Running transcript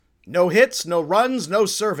No hits, no runs, no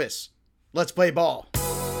service. Let's play ball.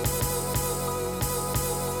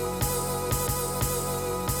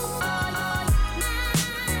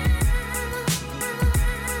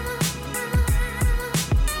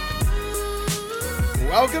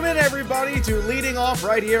 Welcome in, everybody, to Leading Off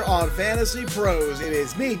right here on Fantasy Pros. It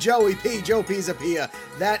is me, Joey P. Joe Pizzapia.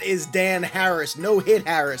 That is Dan Harris, No Hit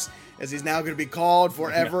Harris, as he's now going to be called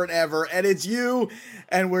forever and ever. And it's you,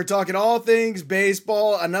 and we're talking all things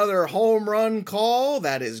baseball. Another home run call.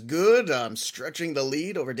 That is good. I'm stretching the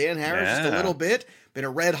lead over Dan Harris just a little bit. Been a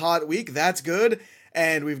red hot week. That's good.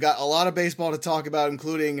 And we've got a lot of baseball to talk about,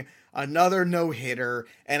 including another no-hitter,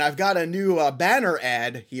 and I've got a new banner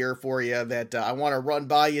ad here for you that I want to run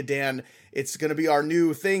by you, Dan. It's going to be our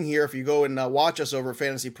new thing here if you go and watch us over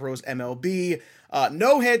Fantasy Pros MLB.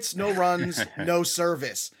 No hits, no runs, no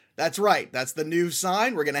service. That's right. That's the new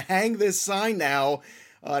sign. We're going to hang this sign now.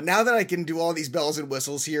 Now that I can do all these bells and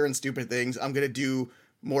whistles here and stupid things, I'm going to do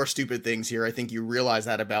more stupid things here. I think you realize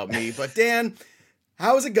that about me. But Dan,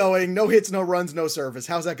 how's it going? No hits, no runs, no service.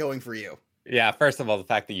 How's that going for you? Yeah, first of all, the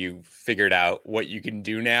fact that you figured out what you can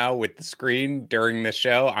do now with the screen during the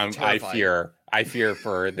show, I fear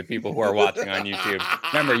for the people who are watching on YouTube.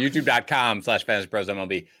 Remember,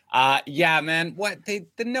 youtube.com/fantasyprosmlb. Yeah, man, the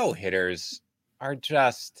no hitters are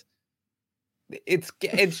just,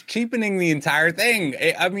 it's cheapening the entire thing.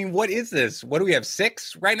 I mean, what is this? What do we have?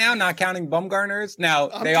 6 right now, not counting Bumgarners? Now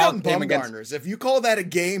I'm counting Bumgarners. If you call that a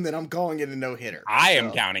game, then I'm calling it a no-hitter. I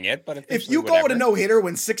am counting it, but if you call it a no-hitter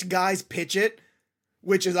when 6 guys pitch it,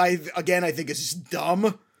 which is I think is just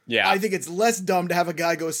dumb. Yeah, I think it's less dumb to have a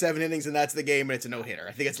guy go 7 innings and that's the game and it's a no-hitter.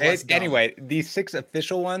 I think it's less dumb. Anyway, these 6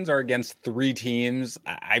 official ones are against 3 teams.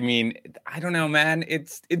 I mean, I don't know, man.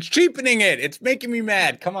 It's cheapening it. It's making me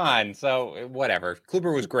mad. Come on. So whatever.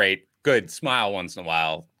 Kluber was great. Good. Smile once in a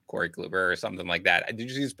while. Corey Kluber or something like that. Did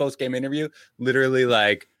you see his post-game interview? Literally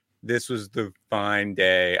like, this was the fine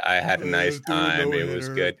day. I had a nice time. It was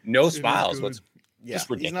good. No smiles.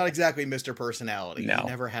 He's not exactly Mr. Personality. No. He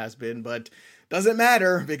never has been, but doesn't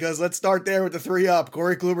matter because let's start there with the 3-up.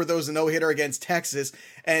 Corey Kluber throws a no-hitter against Texas,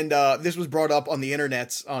 and this was brought up on the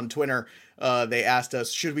internets, on Twitter. They asked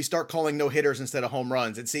us, should we start calling no-hitters instead of home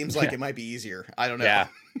runs? It seems like it might be easier. I don't know.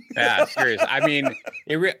 Yeah, serious. I mean,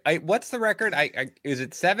 what's the record? Is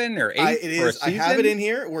it 7 or 8 it is. I have it in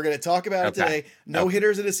here. We're going to talk about it today.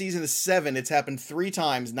 No-hitters in a season is 7. It's happened 3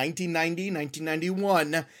 times, 1990,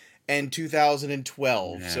 1991, and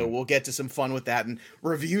 2012. Man. So we'll get to some fun with that and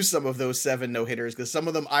review some of those 7 no-hitters because some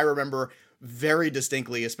of them I remember very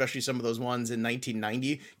distinctly, especially some of those ones in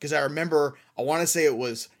 1990, because I want to say it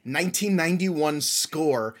was 1991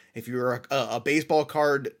 score. If you were a baseball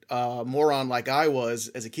card moron like I was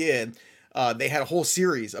as a kid, they had a whole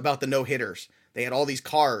series about the no-hitters. They had all these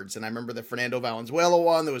cards, and I remember the Fernando Valenzuela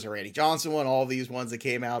one, there was a Randy Johnson one, all these ones that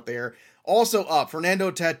came out there. Also up, Fernando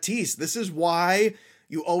Tatis. This is why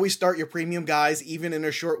you always start your premium guys, even in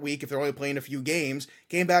a short week, if they're only playing a few games.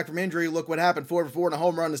 Came back from injury. Look what happened. 4 for 4 and a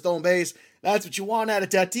home run and a stolen base. That's what you want out of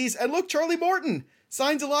Tatis. And look, Charlie Morton.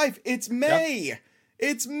 Signs of life. It's May. Yep.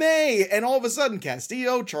 It's May. And all of a sudden,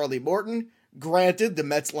 Castillo, Charlie Morton. Granted, the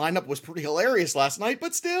Mets lineup was pretty hilarious last night,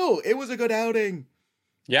 but still, it was a good outing.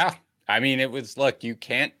 Yeah. I mean, it was, look, you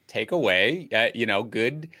can't take away,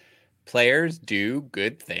 good players do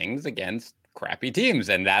good things against crappy teams,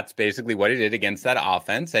 and that's basically what he did against that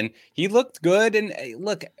offense, and he looked good. And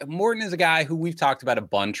look, Morton is a guy who we've talked about a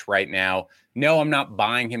bunch right now. No, I'm not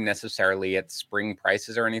buying him necessarily at spring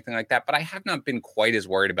prices or anything like that, but I have not been quite as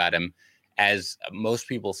worried about him as most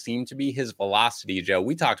people seem to be. His velocity, Joe,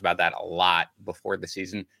 we talked about that a lot before the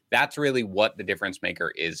season. That's really what the difference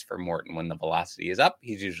maker is for Morton. When the velocity is up,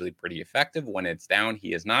 he's usually pretty effective. When it's down,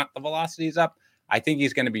 he is not. The velocity is up. I think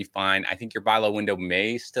he's going to be fine. I think your buy low window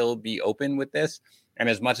may still be open with this. And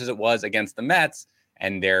as much as it was against the Mets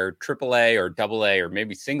and their AAA or AA or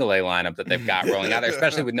maybe single A lineup that they've got rolling out there,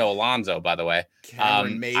 especially with no Alonso, by the way.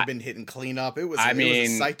 Cameron Maybin hitting cleanup. It was a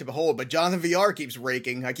sight to behold. But Jonathan VR keeps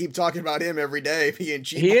raking. I keep talking about him every day being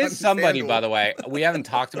cheap. He is somebody, by the way. We haven't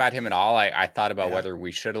talked about him at all. I thought about whether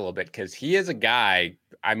we should a little bit because he is a guy,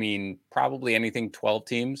 probably anything 12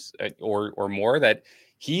 teams or more that –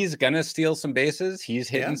 he's going to steal some bases. He's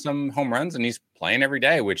hitting some home runs, and he's playing every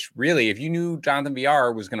day, which really, if you knew Jonathan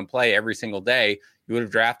VR was going to play every single day, you would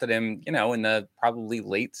have drafted him, in the probably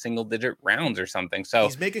late single-digit rounds or something. So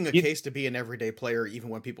he's making a case to be an everyday player even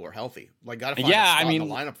when people are healthy. Like, got to find a spot in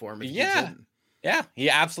the lineup for him. Yeah, he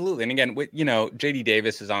absolutely. And again, with JD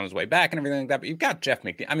Davis is on his way back and everything like that, but you've got Jeff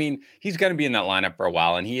McNeil. He's going to be in that lineup for a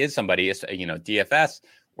while, and he is somebody, DFS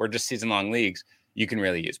or just season-long leagues. you can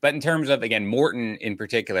really use. But in terms of, again, Morton in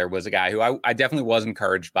particular was a guy who I definitely was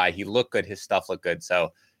encouraged by. He looked good. His stuff looked good.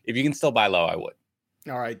 So if you can still buy low, I would.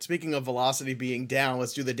 All right. Speaking of velocity being down,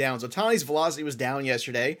 let's do the downs. Ohtani's velocity was down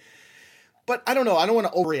yesterday. But I don't know. I don't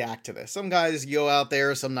want to overreact to this. Some guys go out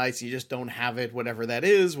there, some nights you just don't have it, whatever that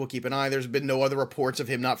is. We'll keep an eye. There's been no other reports of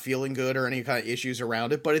him not feeling good or any kind of issues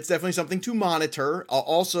around it, but it's definitely something to monitor.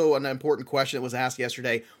 Also, an important question that was asked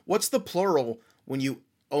yesterday, what's the plural when you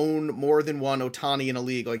own more than one Ohtani in a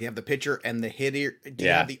league? Like you have the pitcher and the hitter. Do you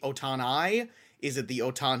have the Ohtani? Is it the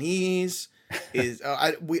Ohtanis?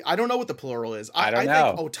 I don't know what the plural is. I think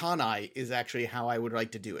Ohtani is actually how I would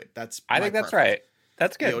like to do it. I think that's right.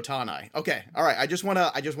 That's good. The Ohtani. Okay. All right. I just want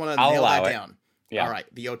to nail that down. Yeah. All right.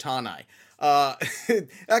 The Ohtani. It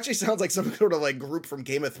actually sounds like some sort of like group from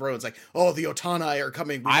Game of Thrones. Like, oh, the Ohtani are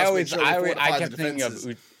coming. I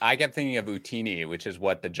kept thinking of Utini, which is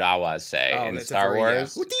what the Jawas say in Star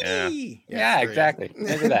Wars. Utini. Yeah, exactly.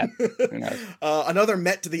 Maybe that. Who knows? Another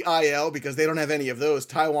Met to the IL because they don't have any of those.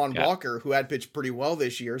 Taijuan Walker, who had pitched pretty well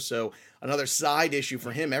this year, so another side issue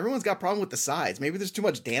for him. Everyone's got a problem with the sides. Maybe there's too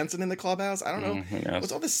much dancing in the clubhouse. I don't know.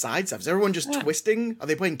 What's all this side stuff? Is everyone just twisting? Are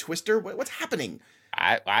they playing Twister? What's happening?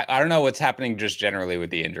 I don't know what's happening just generally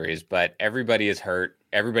with the injuries, but everybody is hurt.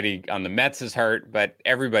 Everybody on the Mets is hurt, but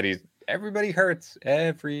everybody hurts.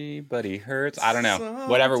 Everybody hurts. I don't know.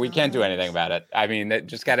 Whatever. We can't do anything about it. I mean, they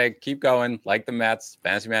just got to keep going like the Mets.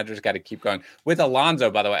 Fantasy managers got to keep going. With Alonso,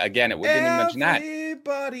 by the way, again, we didn't even mention that.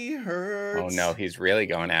 Everybody hurts. Oh, no. He's really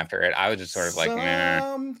going after it. I was just sort of like,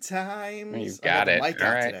 sometimes. You've got it. All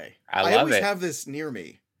right. Today. I love always it. have this near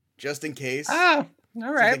me just in case. Oh,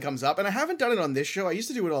 all right. Something comes up. And I haven't done it on this show. I used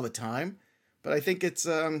to do it all the time. But I think it's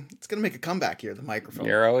going to make a comeback here, the microphone.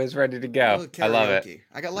 You're always ready to go. I love it.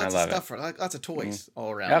 I got lots of stuff for lots of toys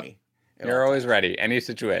all around me. You're always ready. Any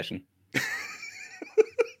situation.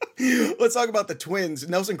 Let's talk about the Twins.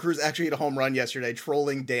 Nelson Cruz actually hit a home run yesterday,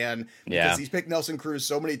 trolling Dan because he's picked Nelson Cruz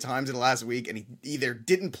so many times in the last week, and he either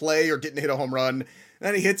didn't play or didn't hit a home run.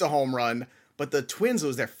 Then he hits a home run. But the Twins, it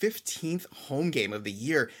was their 15th home game of the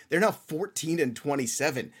year. They're now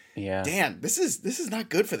 14-27. Yeah. Dan, this is not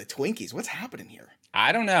good for the Twinkies. What's happening here?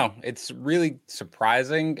 I don't know. It's really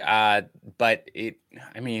surprising. But I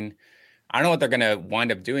don't know what they're going to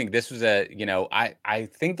wind up doing. This was I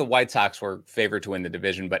think the White Sox were favored to win the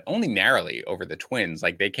division, but only narrowly over the Twins.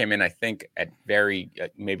 Like they came in, I think, at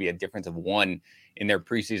maybe a difference of 1 in their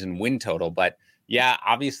preseason win total. But yeah,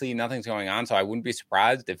 obviously nothing's going on. So I wouldn't be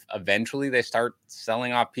surprised if eventually they start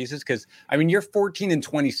selling off pieces. Because, you're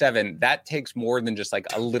 14-27. That takes more than just like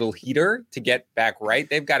a little heater to get back right.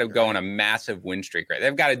 They've got to go on a massive win streak, right?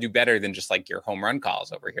 They've got to do better than just like your home run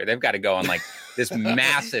calls over here. They've got to go on like this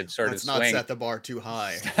massive sort of swing. Let's not set the bar too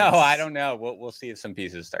high. No, I don't know. We'll see if some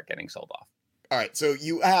pieces start getting sold off. All right, so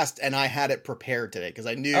you asked, and I had it prepared today because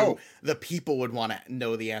I knew the people would want to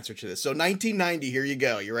know the answer to this. So 1990, here you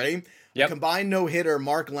go. You ready? Yep. Combined no-hitter,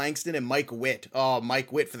 Mark Langston and Mike Witt. Oh,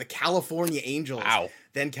 Mike Witt for the California Angels. Wow.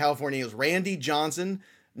 Then California Angels. Randy Johnson,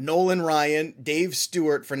 Nolan Ryan, Dave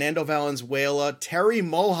Stewart, Fernando Valenzuela, Terry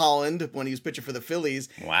Mulholland when he was pitching for the Phillies.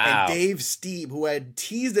 Wow. And Dave Stieb, who had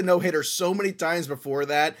teased a no-hitter so many times before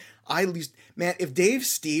that. If Dave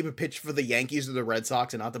Stieb pitched for the Yankees or the Red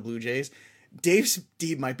Sox and not the Blue Jays, Dave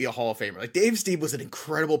Stieb might be a Hall of Famer. Like Dave Stieb was an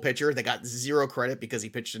incredible pitcher that got zero credit because he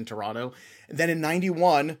pitched in Toronto. And then in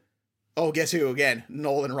 91, guess who again?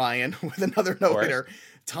 Nolan Ryan with another no-hitter.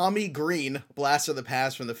 Tommy Green, blast of the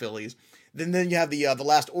past from the Phillies. Then you have the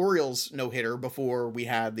last Orioles no-hitter before we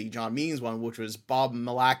had the John Means one, which was Bob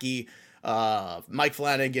Milwaukee, Mike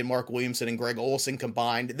Flanagan, Mark Williamson, and Greg Olson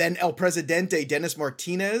combined. Then El Presidente, Dennis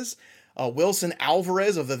Martinez, Wilson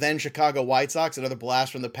Alvarez of the then Chicago White Sox, another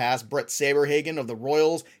blast from the past. Brett Saberhagen of the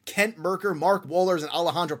Royals, Kent Mercker, Mark Wohlers, and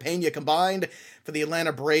Alejandro Pena combined for the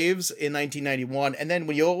Atlanta Braves in 1991. And then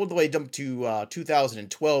when you all the way jump to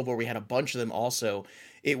 2012, where we had a bunch of them also,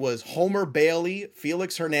 it was Homer Bailey,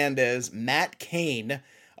 Felix Hernandez, Matt Cain,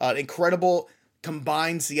 incredible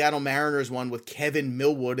combined Seattle Mariners one with Kevin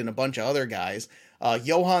Millwood and a bunch of other guys,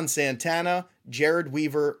 Johan Santana, Jared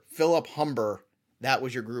Weaver, Philip Humber. That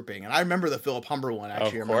was your grouping. And I remember the Philip Humber one,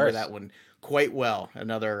 actually. I remember that one quite well.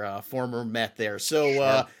 Another former Met there.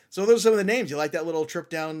 So so those are some of the names. You like that little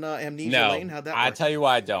trip down amnesia lane? How'd that work? I tell you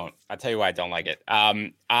why I don't. I tell you why I don't like it.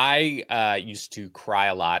 I used to cry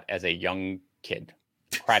a lot as a young kid.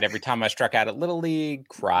 Cried every time I struck out at Little League.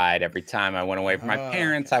 Cried every time I went away from my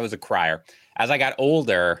parents. Okay. I was a crier. As I got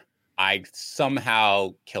older, I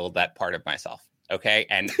somehow killed that part of myself. Okay,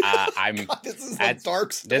 and I'm. God, this is a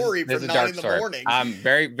dark story for 9 in the morning.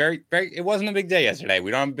 Very, very, very. It wasn't a big day yesterday.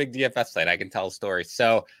 We don't have a big DFS slate. I can tell a story.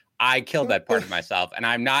 So I killed that part of myself, and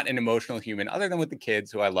I'm not an emotional human other than with the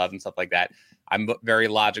kids who I love and stuff like that. I'm very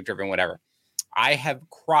logic driven, whatever. I have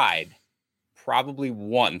cried probably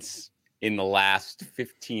once in the last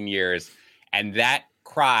 15 years, and that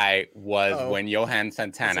cry was when Johan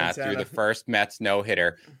Santana threw the first Mets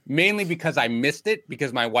no-hitter, mainly because I missed it,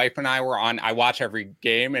 because my wife and I were on, I watch every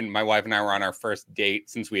game, and my wife and I were on our first date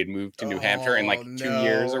since we had moved to New Hampshire in like 2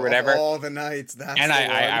 years or whatever. All the nights. And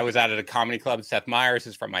I was out at a comedy club. Seth Meyers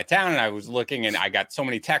is from my town, and I was looking, and I got so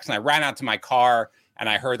many texts, and I ran out to my car, and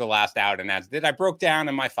I heard the last out, and as did I broke down,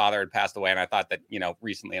 and my father had passed away, and I thought that,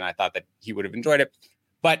 recently, and I thought that he would have enjoyed it.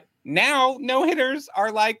 But now no-hitters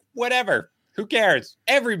are like, whatever. Who cares?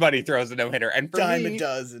 Everybody throws a no-hitter. And for dime me, a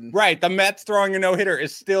dozen. Right. The Mets throwing a no-hitter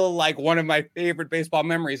is still like one of my favorite baseball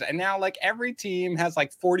memories. And now like every team has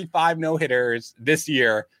like 45 no-hitters this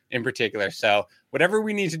year in particular. So whatever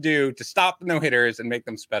we need to do to stop the no-hitters and make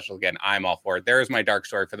them special again, I'm all for it. There is my dark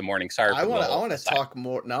story for the morning. Sorry. I want to talk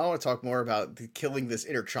more. Now I want to talk more about killing this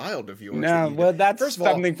inner child of yours. No, well, that's first of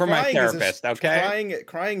all, something for my therapist. Okay.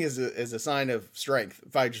 Crying is a sign of strength.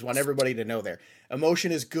 If I just want everybody to know there.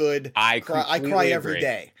 Emotion is good. I cry every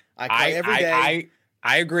day. I cry every day.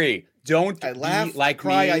 I agree. Don't I laugh, like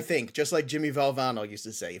cry. Me. I think just like Jimmy Valvano used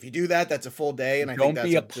to say, if you do that, that's a full day. And I think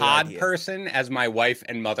that's don't be a pod person, as my wife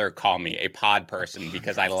and mother call me, a pod person,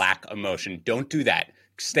 because I lack emotion. Don't do that.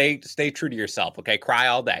 Stay true to yourself. Okay, cry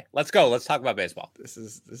all day. Let's go. Let's talk about baseball. This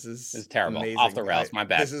is terrible. Amazing. Off the rails. My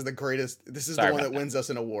bad. This is the greatest. This is the one that wins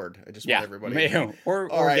us an award. I just want everybody.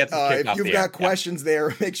 All right. If you've got questions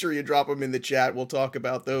there, make sure you drop them in the chat. We'll talk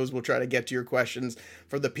about those. We'll try to get to your questions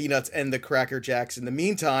for the Peanuts and the Cracker Jacks. In the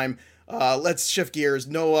meantime, let's shift gears.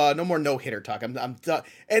 No more no-hitter talk. I'm done.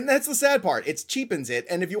 And that's the sad part. It cheapens it.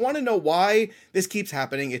 And if you want to know why this keeps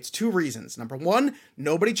happening, it's two reasons. Number one,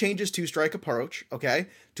 nobody changes two-strike approach. Okay,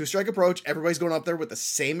 two-strike approach. Everybody's going up there with the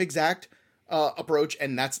same exact approach,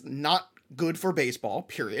 and that's not good for baseball.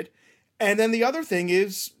 Period. And then the other thing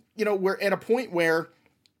is, we're at a point where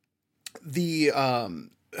the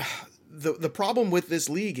problem with this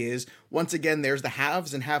league is, once again, there's the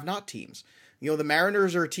haves and have-not teams. The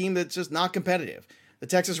Mariners are a team that's just not competitive. The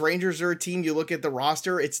Texas Rangers are a team, you look at the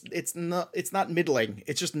roster, it's not middling.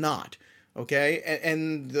 It's just not. Okay?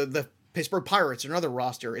 And the Pittsburgh Pirates are another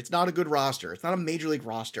roster. It's not a good roster. It's not a major league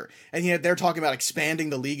roster. And yet they're talking about expanding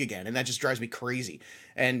the league again, and that just drives me crazy.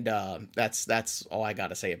 And that's all I got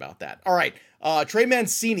to say about that. All right. Trey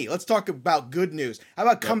Mancini. Let's talk about good news. How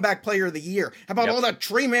about comeback player of the year? How about all that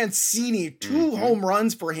Trey Mancini? 2 home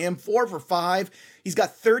runs for him, 4 for 5. He's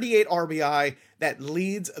got 38 RBI. That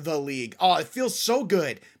leads the league. Oh, it feels so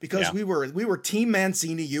good because we were Team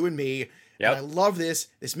Mancini, you and me. Yep. And I love this.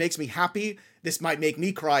 This makes me happy. This might make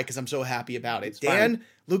me cry because I'm so happy about it. It's Dan, fun.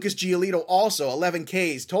 Lucas Giolito also, 11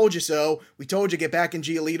 Ks. Told you so. We told you, get back in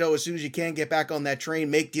Giolito as soon as you can. Get back on that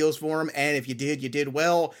train. Make deals for him. And if you did, you did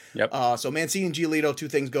well. Yep. So Mancini and Giolito, 2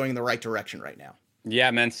 things going in the right direction right now.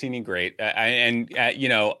 Yeah, Mancini, great.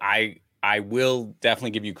 I will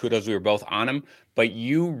definitely give you kudos. We were both on him, but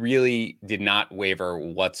you really did not waver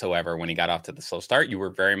whatsoever when he got off to the slow start. You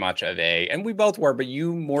were very much of and we both were, but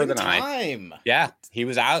you more than I. Yeah, he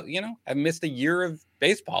was out, I missed a year of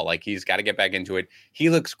baseball. Like, he's got to get back into it.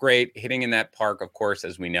 He looks great hitting in that park, of course,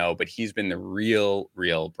 as we know, but he's been the real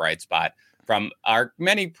bright spot. From our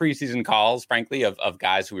many preseason calls, frankly, of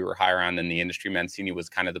guys who we were higher on in the industry, Mancini was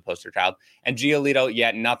kind of the poster child. And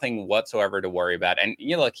Giolito, nothing whatsoever to worry about. And,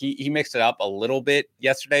 look, he mixed it up a little bit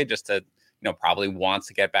yesterday just to, probably wants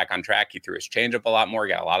to get back on track. He threw his changeup a lot more,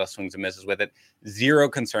 got a lot of swings and misses with it. Zero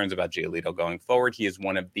concerns about Giolito going forward. He is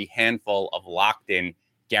one of the handful of locked-in,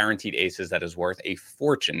 guaranteed aces that is worth a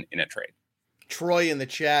fortune in a trade. Troy in the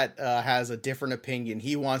chat has a different opinion.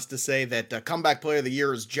 He wants to say that comeback player of the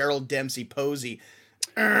year is Gerald Dempsey Posey.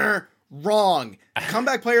 Wrong.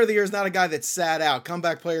 Comeback player of the year is not a guy that sat out.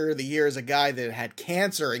 Comeback player of the year is a guy that had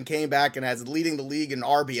cancer and came back and has leading the league in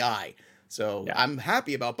RBI. So I'm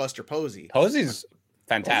happy about Buster Posey. Posey's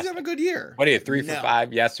fantastic. Posey's having a good year. What are you, 3 for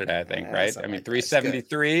 5 yesterday, I think, right? I mean,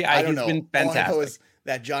 373. He's been fantastic. All I know is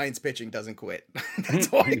that Giants pitching doesn't quit. That's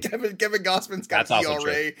why Kevin Gausman's got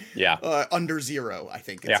ERA under 0. I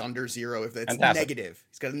think it's under 0 if it's negative.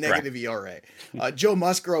 He's got a negative ERA. Joe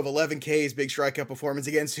Musgrove, 11 Ks, big strikeout performance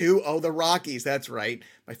against who? Oh, the Rockies. That's right.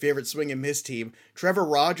 My favorite swing and miss team. Trevor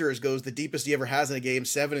Rogers goes the deepest he ever has in a game,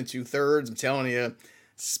 7 2/3. I'm telling you,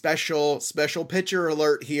 special pitcher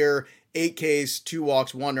alert here. 8 Ks, 2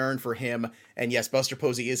 walks, 1 earned for him. And yes, Buster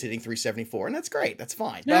Posey is hitting 374, and that's great. That's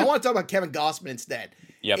fine. Yeah. But I want to talk about Kevin Gausman instead.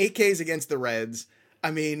 8 Ks against the Reds.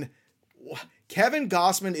 I mean, Kevin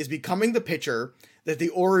Gausman is becoming the pitcher that the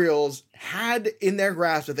Orioles had in their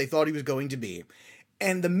grasp that they thought he was going to be.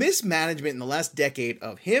 And the mismanagement in the last decade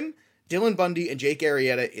of him, Dylan Bundy, and Jake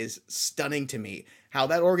Arrieta is stunning to me. How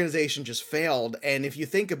that organization just failed. And if you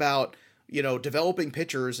think about, developing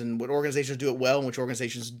pitchers and what organizations do it well and which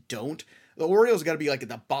organizations don't, the Orioles got to be like at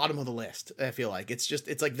the bottom of the list. I feel like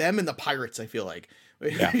it's like them and the Pirates. I feel like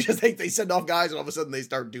just they send off guys and all of a sudden they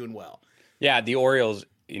start doing well. Yeah, the Orioles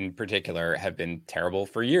in particular have been terrible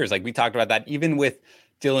for years. Like we talked about that even with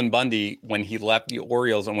Dylan Bundy when he left the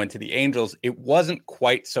Orioles and went to the Angels. It wasn't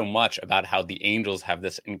quite so much about how the Angels have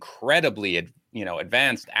this incredibly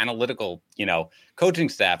advanced analytical, coaching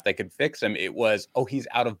staff that could fix him. It was, he's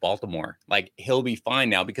out of Baltimore. Like he'll be fine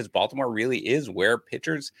now because Baltimore really is where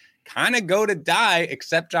pitchers kind of go to die,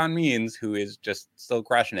 except John Means, who is just still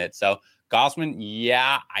crushing it. So Gausman,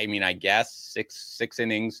 I guess six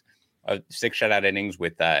innings, 6 shutout innings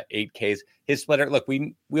with 8 Ks. His splitter, look,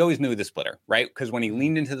 we always knew the splitter, right? Because when he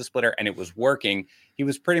leaned into the splitter and it was working, he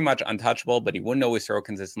was pretty much untouchable, but he wouldn't always throw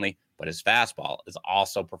consistently. But his fastball is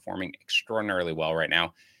also performing extraordinarily well right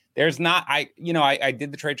now. There's not, I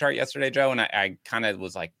did the trade chart yesterday, Joe, and I kind of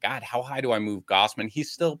was like, God, how high do I move Gausman?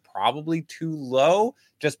 He's still probably too low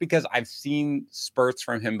just because I've seen spurts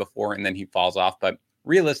from him before and then he falls off. But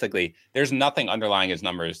realistically, there's nothing underlying his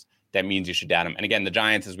numbers that means you should doubt him. And again, the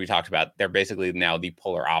Giants, as we talked about, they're basically now the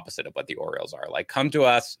polar opposite of what the Orioles are. Like, come to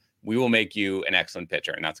us, we will make you an excellent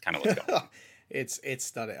pitcher. And that's kind of what's going on. It's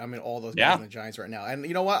stunning. I mean, all those guys in the Giants right now. And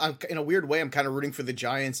you know what? I'm in a weird way, I'm kind of rooting for the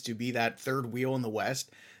Giants to be that third wheel in the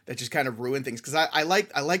West that just kind of ruin things. Because I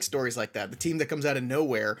like stories like that. The team that comes out of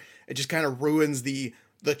nowhere, it just kind of ruins the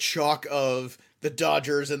chalk of the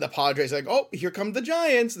Dodgers and the Padres. Like, oh, here come the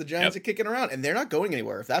Giants. The Giants are kicking around. And they're not going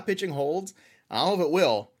anywhere. If that pitching holds, I don't know if it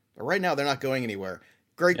will. But right now, they're not going anywhere.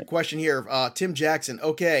 Great question here. Tim Jackson,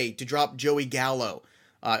 okay, to drop Joey Gallo.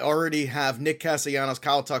 I already have Nick Castellanos,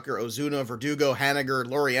 Kyle Tucker, Ozuna, Verdugo, Haniger,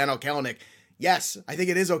 Laureano, Kelenic. Yes, I think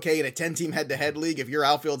it is okay in a 10-team head-to-head league if your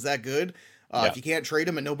outfield's that good. If you can't trade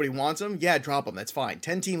him and nobody wants him, drop him. That's fine.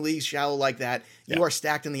 10-team leagues, shallow like that. You are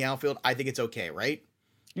stacked in the outfield. I think it's okay, right?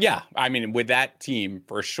 Yeah, I mean, with that team,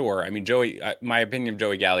 for sure. I mean, my opinion of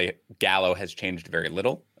Joey Gallo has changed very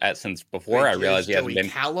little since before. I realized he hasn't been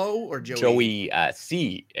Callow or Joey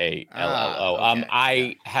Callo. Okay.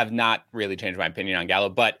 I have not really changed my opinion on Gallo,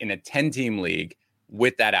 but in a 10-team league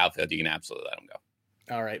with that outfield, you can absolutely let him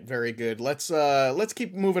go. All right, very good. Let's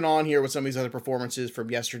keep moving on here with some of these other performances from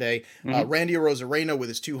yesterday. Randy Arozarena with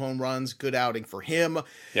his 2 home runs, good outing for him.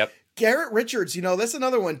 Yep. Garrett Richards, that's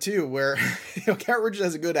another one too, where Garrett Richards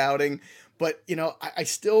has a good outing, but I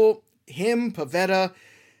still him, Pivetta,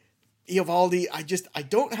 Eovaldi, I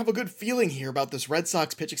don't have a good feeling here about this Red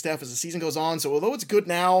Sox pitching staff as the season goes on. So although it's good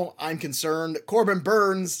now, I'm concerned. Corbin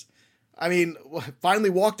Burns, finally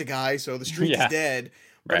walked a guy, so the streak is dead.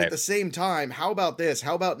 But at the same time, how about this?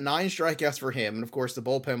 How about 9 strikeouts for him? And of course, the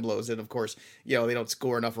bullpen blows in. Of course, they don't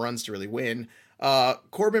score enough runs to really win.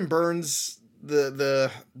 Corbin Burns.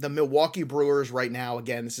 The Milwaukee Brewers right now,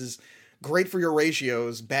 again, this is great for your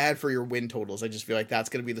ratios, bad for your win totals. I just feel like that's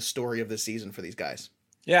going to be the story of this season for these guys.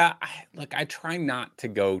 Yeah, I try not to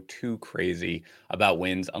go too crazy about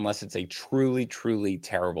wins unless it's a truly, truly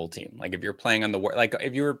terrible team. Like if you're playing on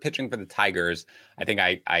if you were pitching for the Tigers, I think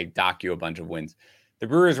I dock you a bunch of wins. The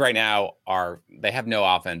Brewers right now they have no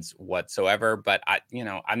offense whatsoever, but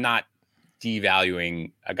I'm not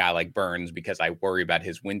devaluing a guy like Burns because I worry about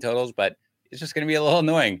his win totals, but it's just going to be a little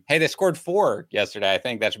annoying. Hey, they scored 4 yesterday. I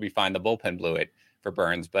think that should be fine. The bullpen blew it for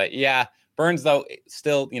Burns. But yeah, Burns, though,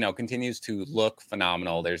 still, continues to look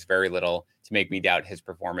phenomenal. There's very little to make me doubt his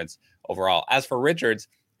performance overall. As for Richards,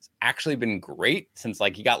 it's actually been great since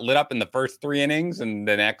he got lit up in the first 3 innings and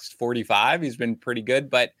the next 45. He's been pretty good.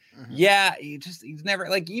 But he's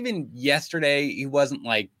never even yesterday, he wasn't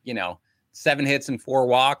 7 hits and 4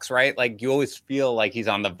 walks, right? You always feel like he's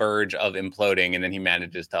on the verge of imploding and then he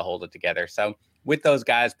manages to hold it together. So with those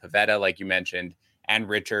guys, Pivetta, like you mentioned, and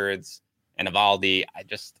Richards and Eovaldi,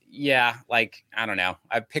 I don't know.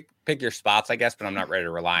 I pick your spots, I guess, but I'm not ready to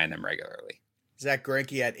rely on them regularly. Zach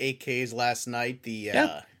Greinke had 8 Ks last night.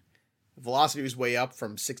 The velocity was way up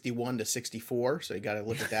from 61 to 64. So you got to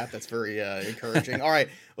look at that. That's very encouraging. All right,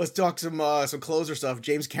 let's talk some closer stuff.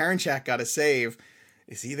 James Karinchak got a save.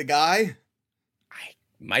 Is he the guy?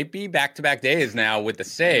 Might be back-to-back days now with the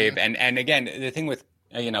save. And again, the thing with,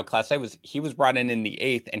 Class A was he was brought in the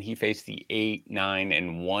 8th and he faced the 8, 9,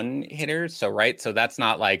 and 1 hitters. So, right. So that's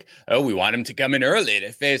not we want him to come in early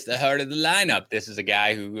to face the heart of the lineup. This is a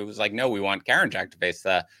guy who was no, we want Karinchak to face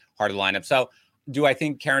the heart of the lineup. So Do I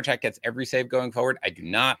think Karinchak gets every save going forward? I do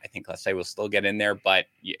not. I think Clase will still get in there, but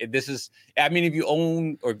this is, I mean, if you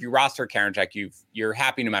own or if you roster Karinchak, you're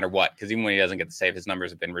happy no matter what, because even when he doesn't get the save, his numbers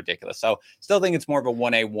have been ridiculous. So still think it's more of a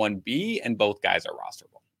 1A, 1B, and both guys are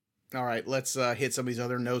rosterable. All right, let's hit some of these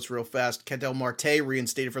other notes real fast. Ketel Marte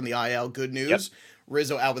reinstated from the IL. Good news. Yep.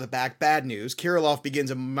 Rizzo out with a back. Bad news. Kirilloff begins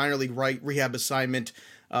a minor league rehab assignment,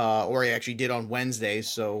 or he actually did on Wednesday.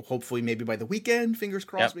 So hopefully maybe by the weekend, fingers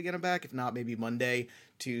crossed, we get him back. If not, maybe Monday,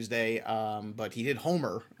 Tuesday. But he did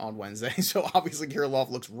homer on Wednesday. So obviously Kirilloff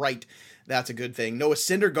looks right. That's a good thing. Noah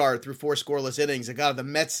Syndergaard threw 4 scoreless innings. And God, the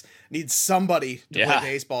Mets need somebody to play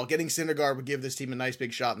baseball. Getting Syndergaard would give this team a nice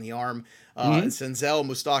big shot in the arm. Senzel,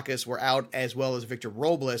 Moustakas were out, as well as Victor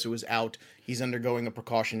Robles, who was out. He's undergoing a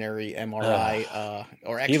precautionary MRI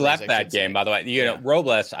or X-rays. He left that game, by the way. You know,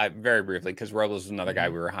 Robles, very briefly, because Robles was another guy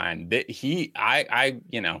we were high on. Hey,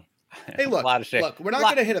 look, a lot of shit. Look, we're not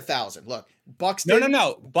going to hit 1,000. Look, Buxton,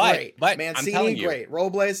 no, but Mancini, I'm telling you, great.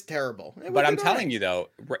 Robles, terrible. But I'm telling you though,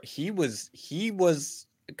 he was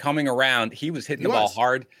coming around. He was hitting the ball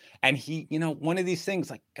hard, and one of these things,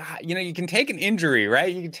 like, God, you can take an injury,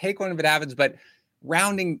 right? You can take one if it happens, but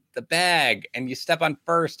rounding the bag and you step on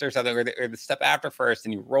first or something, or the step after first,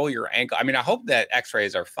 and you roll your ankle. I mean, I hope that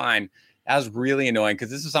X-rays are fine. That was really annoying,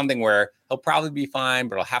 because this is something where he'll probably be fine,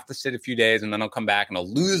 but he'll have to sit a few days, and then he'll come back and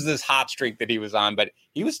he'll lose this hot streak that he was on. But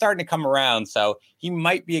he was starting to come around, so he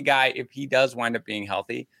might be a guy, if he does wind up being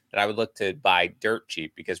healthy, that I would look to buy dirt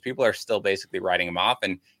cheap, because people are still basically writing him off,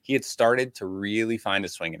 and he had started to really find a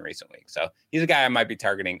swing in recent weeks. So he's a guy I might be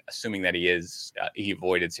targeting, assuming that he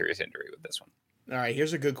avoided serious injury with this one. All right,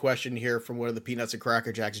 here's a good question here from one of the Peanuts and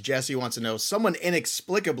Cracker Jacks. Jesse wants to know, someone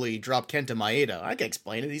inexplicably dropped Kenta Maeda. I can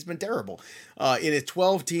explain it. He's been terrible. In a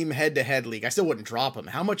 12-team head-to-head league, I still wouldn't drop him.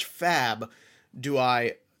 How much fab do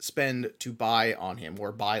I spend to buy on him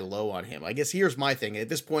or buy low on him? I guess here's my thing. At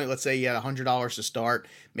this point, let's say you had $100 to start.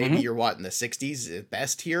 Maybe you're, in the 60s at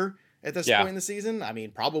best here at this point in the season? I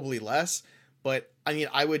mean, probably less. But, I mean,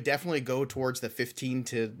 I would definitely go towards the $15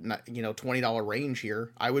 to $20 range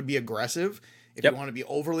here. I would be aggressive. If you want to be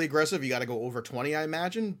overly aggressive, you got to go over 20, I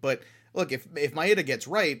imagine. But look, if Maeda gets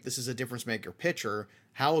right, this is a difference maker pitcher.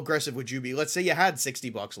 How aggressive would you be? Let's say you had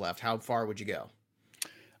 $60 left. How far would you go?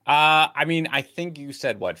 I mean, I think you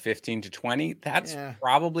said 15 to 20. That's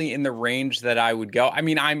probably in the range that I would go. I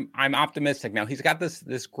mean, I'm optimistic now. He's got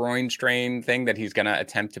this groin strain thing that he's going to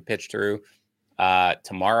attempt to pitch through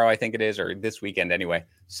tomorrow, I think it is, or this weekend anyway.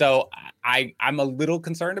 So I'm a little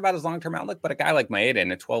concerned about his long-term outlook, but a guy like Maeda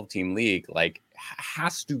in a 12-team league,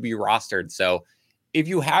 has to be rostered. So if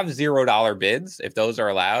you have $0 bids, if those are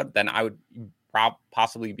allowed, then I would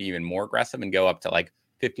possibly be even more aggressive and go up to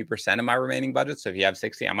 50% of my remaining budget. So if you have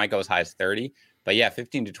 60, I might go as high as 30. But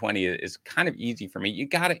 15 to 20 is kind of easy for me. You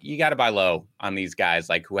gotta buy low on these guys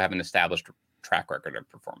who have an established track record of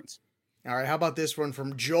performance. All right, how about this one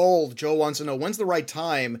from Joel? Joel wants to know, when's the right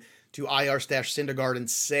time to IR stash Syndergaard and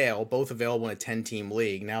Sale, both available in a 10-team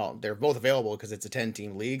league? Now, they're both available because it's a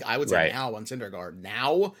 10-team league. I would say now on Syndergaard.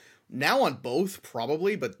 Now on both,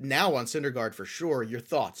 probably, but now on Syndergaard for sure. Your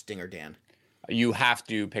thoughts, Dinger Dan? You have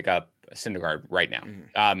to pick up Syndergaard right now.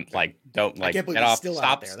 Don't I can't believe get off. Still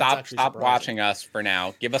stop watching us for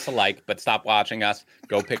now. Give us a like, but stop watching us.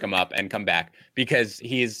 Go pick him up and come back, because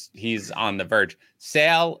he's on the verge.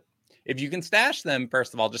 Sale, if you can stash them,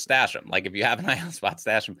 first of all, just stash them. If you have an IL spot,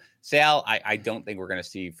 stash them. Sale, I don't think we're going to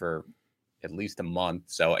see for at least a month.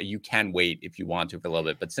 So you can wait if you want to for a little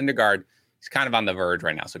bit. But Syndergaard, he's kind of on the verge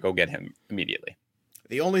right now. So go get him immediately.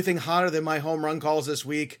 The only thing hotter than my home run calls this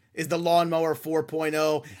week is the Lawnmower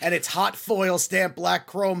 4.0 and its hot foil stamped black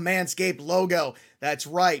chrome Manscaped logo. That's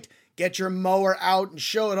right. Get your mower out and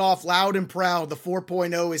show it off loud and proud. The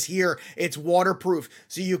 4.0 is here. It's waterproof,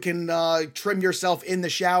 so you can trim yourself in the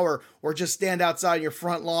shower or just stand outside your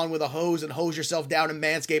front lawn with a hose and hose yourself down in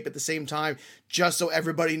Manscaped at the same time, just so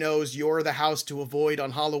everybody knows you're the house to avoid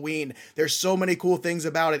on Halloween. There's so many cool things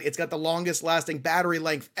about it. It's got the longest lasting battery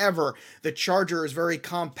length ever. The charger is very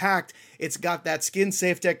compact. It's got that skin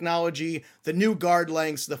safe technology, the new guard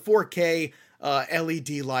lengths, the 4K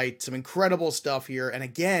LED light, some incredible stuff here. And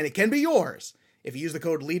again, it can be yours if you use the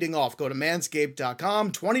code LEADINGOFF. Go to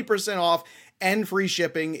manscaped.com, 20% off and free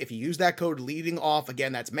shipping if you use that code LEADINGOFF.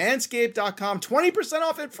 Again, that's manscaped.com, 20%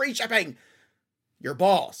 off and free shipping. Your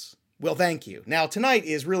balls will thank you. Now, tonight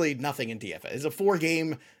is really nothing in DFS. It's a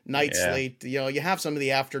 4-game night slate. You have some of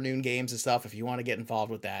the afternoon games and stuff if you want to get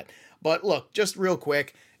involved with that. But look, just real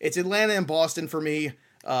quick, it's Atlanta and Boston for me.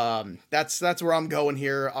 That's where I'm going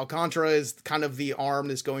here. Alcantara is kind of the arm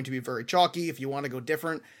that's going to be very chalky. If you want to go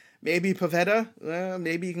different, maybe Pivetta,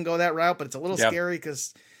 maybe you can go that route, but it's a little scary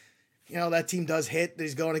because that team does hit that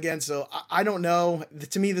he's going against. So I don't know.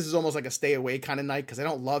 To me, this is almost like a stay away kind of night because I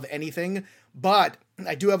don't love anything. But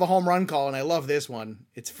I do have a home run call, and I love this one.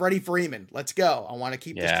 It's Freddie Freeman. Let's go. I want to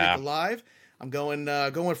keep this streak alive. I'm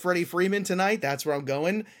going Freddie Freeman tonight. That's where I'm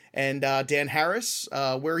going. And Dan Harris,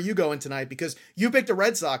 where are you going tonight? Because you picked the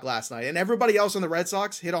Red Sox last night, and everybody else on the Red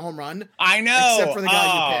Sox hit a home run. I know. Except for the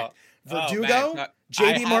guy you picked. Verdugo,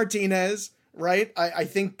 JD Martinez, right? I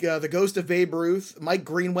think the ghost of Babe Ruth, Mike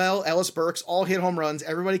Greenwell, Ellis Burks, all hit home runs.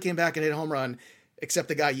 Everybody came back and hit a home run. Except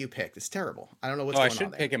the guy you picked. It's terrible. I don't know what's going on there.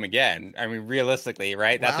 I should pick him again. I mean, realistically,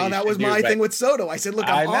 right? That's that was my thing with Soto. I said, look,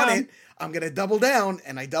 I'm on it. I'm going to double down.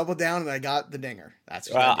 And I doubled down and I got the dinger. That's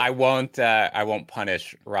what I won't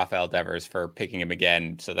punish Rafael Devers for picking him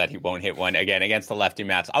again so that he won't hit one again against the lefty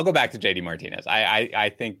Mets. I'll go back to JD Martinez.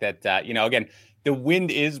 I think that, again, the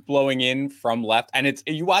wind is blowing in from left. And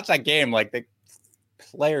you watch that game, like the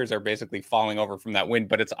players are basically falling over from that wind,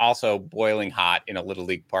 but it's also boiling hot in a little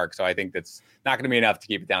league park. So I think that's not going to be enough to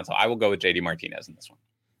keep it down. So I will go with JD Martinez in this one.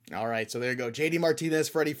 All right. So there you go. JD Martinez,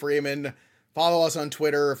 Freddie Freeman. Follow us on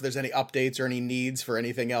Twitter if there's any updates or any needs for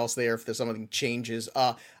anything else there, if there's something changes.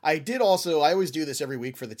 I always do this every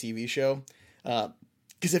week for the TV show.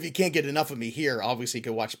 Because if you can't get enough of me here, obviously you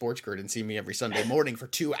can watch Sports Grid and see me every Sunday morning for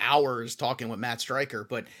 2 hours talking with Matt Stryker.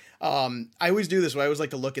 But I always do this. I always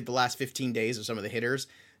like to look at the last 15 days of some of the hitters.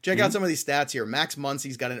 Check out some of these stats here. Max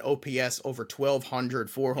Muncy's got an OPS over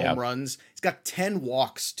 1,200, 4 home runs. He's got 10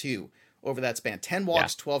 walks, too, over that span. 10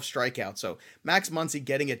 walks, 12 strikeouts. So Max Muncy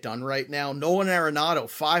getting it done right now. Nolan Arenado,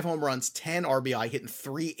 5 home runs, 10 RBI, hitting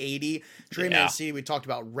 380. Trey Mancini, we talked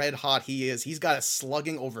about red hot he is. He's got a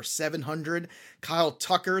slugging over 700. Kyle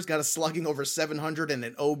Tucker's got a slugging over 700 and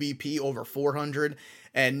an OBP over 400.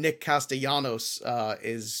 And Nick Castellanos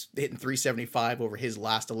is hitting 375 over his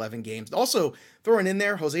last 11 games. Also, throwing in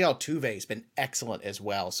there, Jose Altuve has been excellent as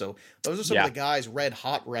well. So those are some of the guys red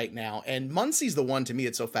hot right now. And Muncy's the one, to me,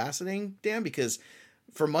 it's so fascinating, Dan, because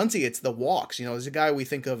for Muncy, it's the walks. There's a guy we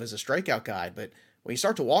think of as a strikeout guy, but when you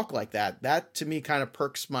start to walk like that, that to me kind of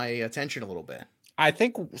perks my attention a little bit. I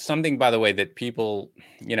think something, by the way, that people,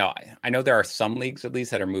 I know there are some leagues at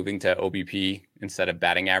least that are moving to OBP instead of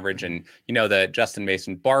batting average. And, the Justin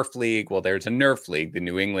Mason Barf League, well, there's a Nerf League, the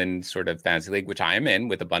New England sort of fantasy league, which I am in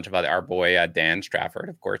with a bunch of our boy Dan Strafford,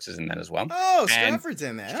 of course, is in that as well. Oh, Strafford's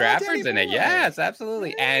in that. Strafford's in it. Yes,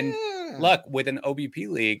 absolutely. Yeah. And look, with an OBP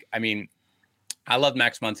league, I mean, I love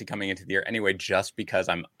Max Muncy coming into the year anyway, just because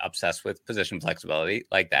I'm obsessed with position flexibility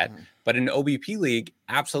like that. But in OBP league,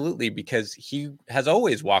 absolutely, because he has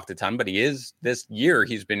always walked a ton, but this year,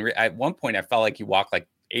 he's been, at one point, I felt like he walked like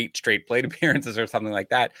 8 straight plate appearances or something like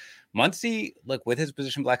that. Muncy, look, with his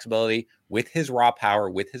position flexibility, with his raw power,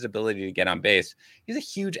 with his ability to get on base, he's a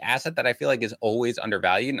huge asset that I feel like is always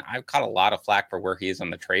undervalued. And I've caught a lot of flack for where he is on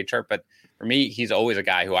the trade chart, but for me, he's always a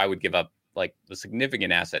guy who I would give up like the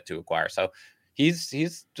significant asset to acquire. So he's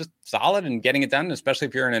just solid and getting it done, especially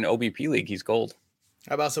if you're in an OBP league. He's gold.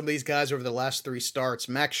 How about some of these guys over the last 3 starts?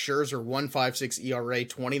 Max Scherzer, 1.56 ERA,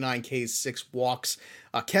 29 Ks, 6 walks.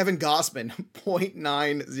 Kevin Gausman,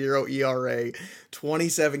 0.90 ERA,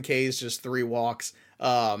 27 Ks, just 3 walks.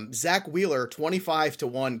 Zach Wheeler,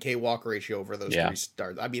 25-1 K walk ratio over those 3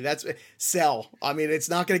 starts. I mean, that's sell. I mean, it's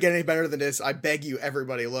not going to get any better than this. I beg you,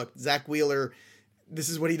 everybody, look, Zach Wheeler, this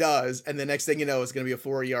is what he does, and the next thing you know, it's going to be a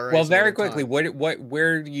 4 ERA. Well, very quickly,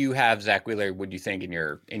 where do you have Zach Wheeler? Would you think in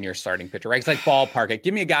your starting pitcher ranks, like ballpark it?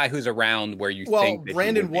 Give me a guy who's around where you think. Well,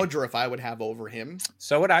 Brandon Woodruff, I would have over him.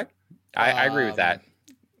 So would I. I agree with that.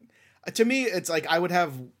 To me, it's like I would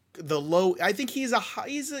have the low. I think he's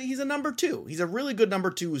a number 2. He's a really good number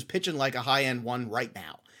 2 who's pitching like a high end 1 right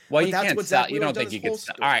now. Well, you can't sell. You don't think you can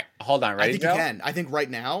sell. All right, hold on. Ready? I think you can. I think right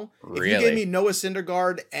now, if you gave me Noah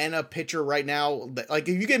Syndergaard and a pitcher right now, like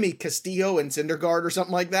if you gave me Castillo and Syndergaard or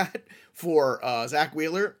something like that for Zach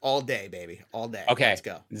Wheeler, all day, baby, all day. Okay, let's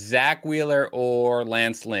go. Zach Wheeler or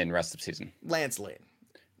Lance Lynn rest of season. Lance Lynn.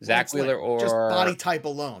 Zach Wheeler or just body type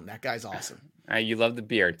alone. That guy's awesome. You love the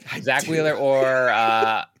beard. Zach Wheeler or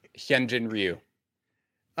Hyunjin Ryu.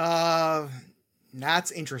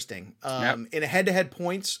 That's interesting. Yep. In a head-to-head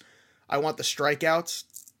points, I want the strikeouts,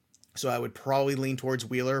 so I would probably lean towards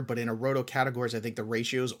Wheeler. But in a roto categories, I think the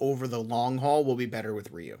ratios over the long haul will be better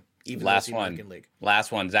with Ryu. Even last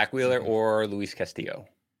one, Zach Wheeler or Luis Castillo.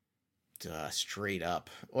 Straight up.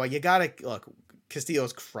 Well, you gotta look.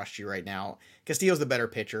 Castillo's crushed you right now. Castillo's the better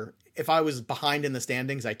pitcher. If I was behind in the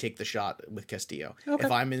standings, I take the shot with Castillo. Okay.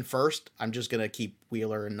 If I'm in first, I'm just gonna keep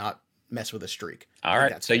Wheeler and not mess with a streak. All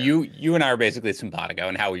right. So you and I are basically simpatico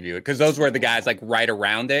in how we view it, because those were the guys like right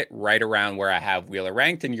around where I have Wheeler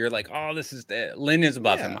ranked, and you're like, oh, Lynn is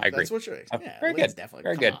above him. I agree. That's what you're. Very Lynn's good. definitely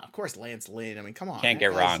very good. good. Of course, Lance Lynn. I mean, come on. Can't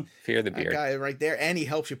get wrong. Fear the beard. That guy right there, and he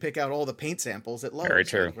helps you pick out all the paint samples at Lowe's. Very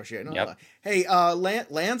true. Yep. Hey,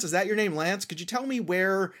 Lance, is that your name, Lance? Could you tell me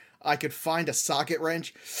where I could find a socket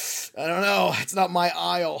wrench? I don't know. It's not my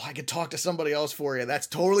aisle. I could talk to somebody else for you. That's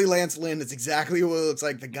totally Lance Lynn. It's exactly what it looks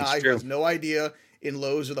like. The guy who has no idea in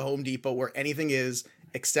Lowe's or the Home Depot where anything is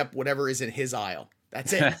except whatever is in his aisle.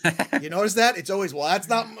 That's it. You notice that? It's always, well, that's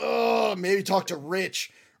not, maybe talk to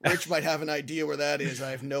Rich. Rich might have an idea where that is. I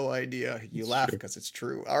have no idea. You laugh because it's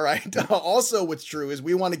true. All right. Also, what's true is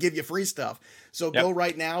we want to give you free stuff. So go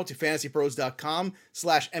right now to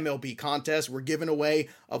fantasypros.com/MLB contest. We're giving away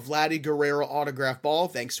a Vladdy Guerrero autograph ball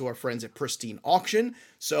thanks to our friends at Pristine Auction.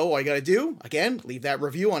 So all you got to do, again, leave that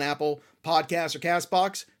review on Apple Podcasts or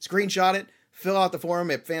CastBox, screenshot it, fill out the form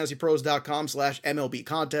at fantasypros.com/MLB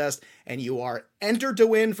contest, and you are entered to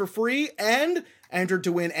win for free and entered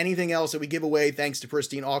to win anything else that we give away thanks to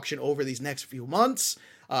Pristine Auction over these next few months.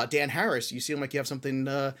 Dan Harris, you seem like you have something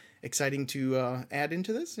exciting to add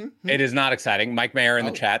into this? Mm-hmm. It is not exciting. Mike Mayer in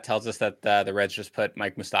the chat tells us that the Reds just put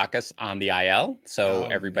Mike Moustakas on the IL. So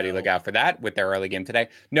everybody look out for that with their early game today.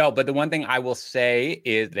 No, but the one thing I will say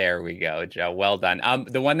is, there we go, Joe. Well done.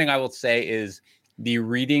 The one thing I will say is the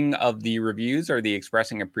reading of the reviews, or the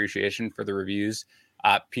expressing appreciation for the reviews,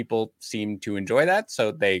 people seem to enjoy that.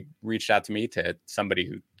 So they reached out to me, to somebody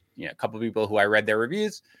who, a couple of people who I read their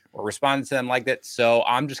reviews or responded to them like that. So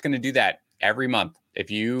I'm just going to do that every month.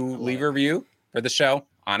 If you leave a review for the show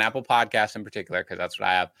on Apple Podcasts in particular, because that's what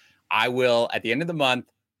I have, I will, at the end of the month,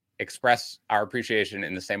 express our appreciation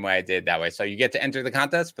in the same way I did that way. So you get to enter the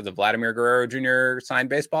contest for the Vladimir Guerrero Jr. signed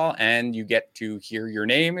baseball, and you get to hear your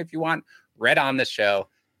name, if you want, read on this show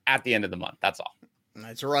at the end of the month. That's all.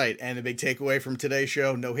 That's right. And the big takeaway from today's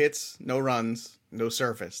show: no hits, no runs, no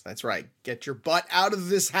surface. That's right. Get your butt out of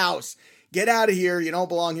this house. Get out of here. You don't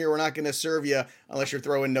belong here. We're not going to serve you unless you're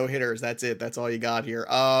throwing no hitters. That's it. That's all you got here.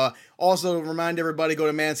 Also, remind everybody, go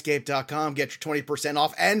to manscaped.com, get your 20%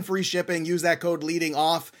 off and free shipping. Use that code leading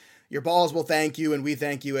off. Your balls will thank you, and we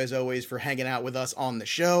thank you, as always, for hanging out with us on the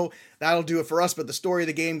show. That'll do it for us, but the story of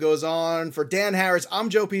the game goes on. For Dan Harris, I'm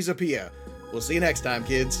Joe Pisapia. We'll see you next time,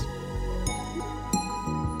 kids.